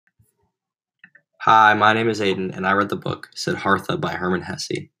Hi, my name is Aiden, and I read the book Siddhartha by Hermann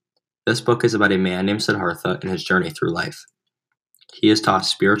Hesse. This book is about a man named Siddhartha and his journey through life. He is taught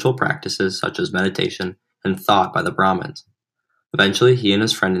spiritual practices such as meditation and thought by the Brahmins. Eventually, he and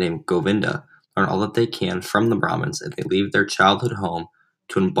his friend named Govinda learn all that they can from the Brahmins, and they leave their childhood home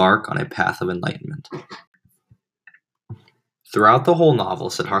to embark on a path of enlightenment. Throughout the whole novel,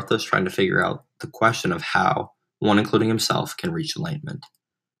 Siddhartha is trying to figure out the question of how one, including himself, can reach enlightenment.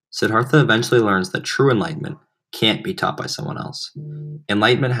 Siddhartha eventually learns that true enlightenment can't be taught by someone else.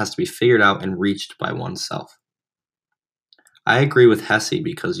 Enlightenment has to be figured out and reached by oneself. I agree with Hesse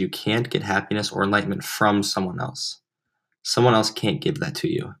because you can't get happiness or enlightenment from someone else. Someone else can't give that to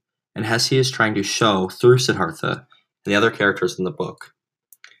you. And Hesse is trying to show, through Siddhartha and the other characters in the book,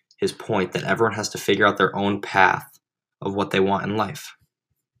 his point that everyone has to figure out their own path of what they want in life.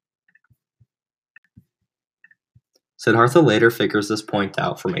 Siddhartha later figures this point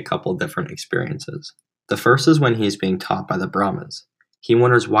out from a couple different experiences. The first is when he is being taught by the Brahmins. He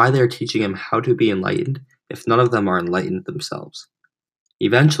wonders why they are teaching him how to be enlightened if none of them are enlightened themselves.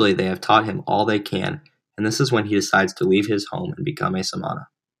 Eventually, they have taught him all they can, and this is when he decides to leave his home and become a samana.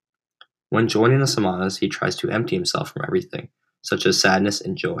 When joining the samanas, he tries to empty himself from everything, such as sadness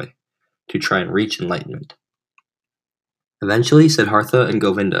and joy, to try and reach enlightenment. Eventually, Siddhartha and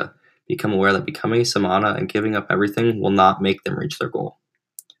Govinda become aware that becoming a samana and giving up everything will not make them reach their goal.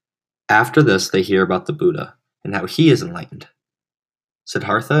 After this, they hear about the Buddha and how he is enlightened.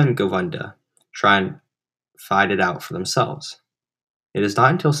 Siddhartha and Govinda try and find it out for themselves. It is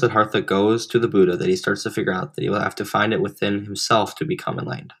not until Siddhartha goes to the Buddha that he starts to figure out that he will have to find it within himself to become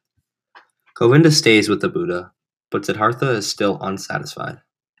enlightened. Govinda stays with the Buddha, but Siddhartha is still unsatisfied.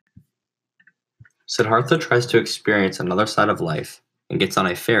 Siddhartha tries to experience another side of life and gets on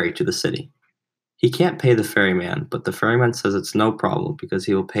a ferry to the city. He can't pay the ferryman, but the ferryman says it's no problem because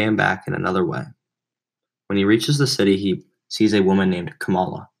he will pay him back in another way. When he reaches the city, he sees a woman named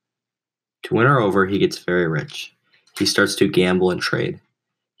Kamala. To win her over, he gets very rich. He starts to gamble and trade.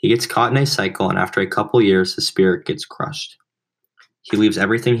 He gets caught in a cycle, and after a couple years, his spirit gets crushed. He leaves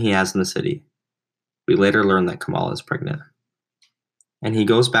everything he has in the city. We later learn that Kamala is pregnant. And he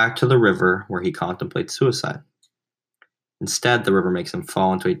goes back to the river where he contemplates suicide. Instead, the river makes him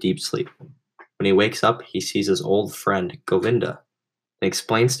fall into a deep sleep. When he wakes up, he sees his old friend, Govinda, and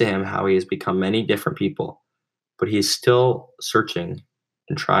explains to him how he has become many different people, but he is still searching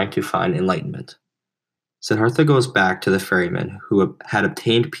and trying to find enlightenment. Siddhartha goes back to the ferryman who had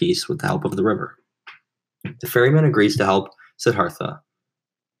obtained peace with the help of the river. The ferryman agrees to help Siddhartha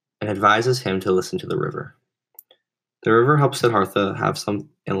and advises him to listen to the river. The river helps Siddhartha have some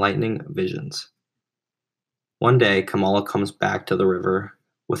enlightening visions. One day, Kamala comes back to the river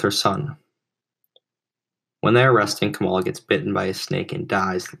with her son. When they are resting, Kamala gets bitten by a snake and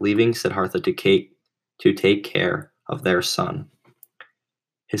dies, leaving Siddhartha to take care of their son.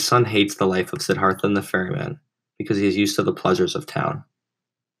 His son hates the life of Siddhartha and the ferryman because he is used to the pleasures of town.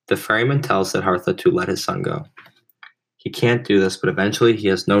 The ferryman tells Siddhartha to let his son go. He can't do this, but eventually he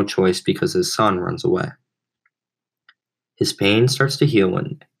has no choice because his son runs away. His pain starts to heal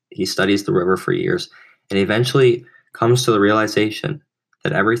when he studies the river for years and eventually comes to the realization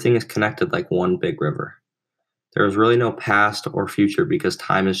that everything is connected like one big river. There is really no past or future because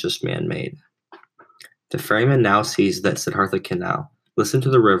time is just man-made. The ferryman now sees that Siddhartha can now listen to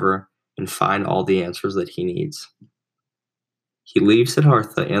the river and find all the answers that he needs. He leaves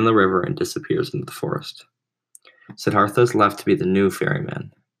Siddhartha and the river and disappears into the forest. Siddhartha is left to be the new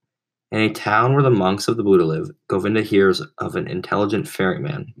ferryman. In a town where the monks of the Buddha live, Govinda hears of an intelligent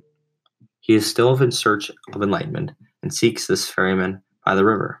ferryman. He is still in search of enlightenment and seeks this ferryman by the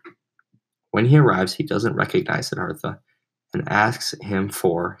river. When he arrives, he doesn't recognize Siddhartha and asks him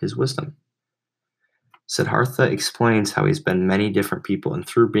for his wisdom. Siddhartha explains how he's been many different people, and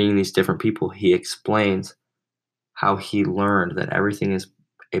through being these different people, he explains how he learned that everything is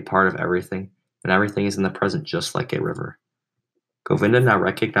a part of everything, and everything is in the present just like a river. Govinda now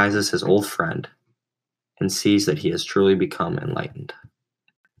recognizes his old friend and sees that he has truly become enlightened.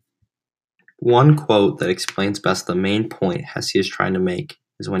 One quote that explains best the main point Hesse is trying to make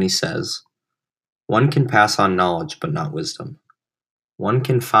is when he says, "One can pass on knowledge, but not wisdom. One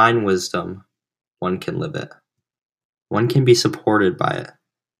can find wisdom, one can live it. One can be supported by it.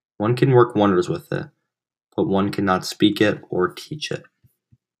 One can work wonders with it, but one cannot speak it or teach it."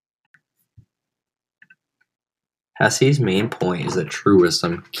 Hesse's main point is that true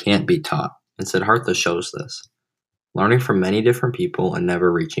wisdom can't be taught, and Siddhartha shows this, learning from many different people and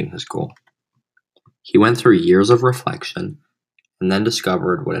never reaching his goal. He went through years of reflection and then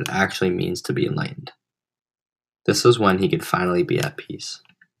discovered what it actually means to be enlightened. This is when he could finally be at peace.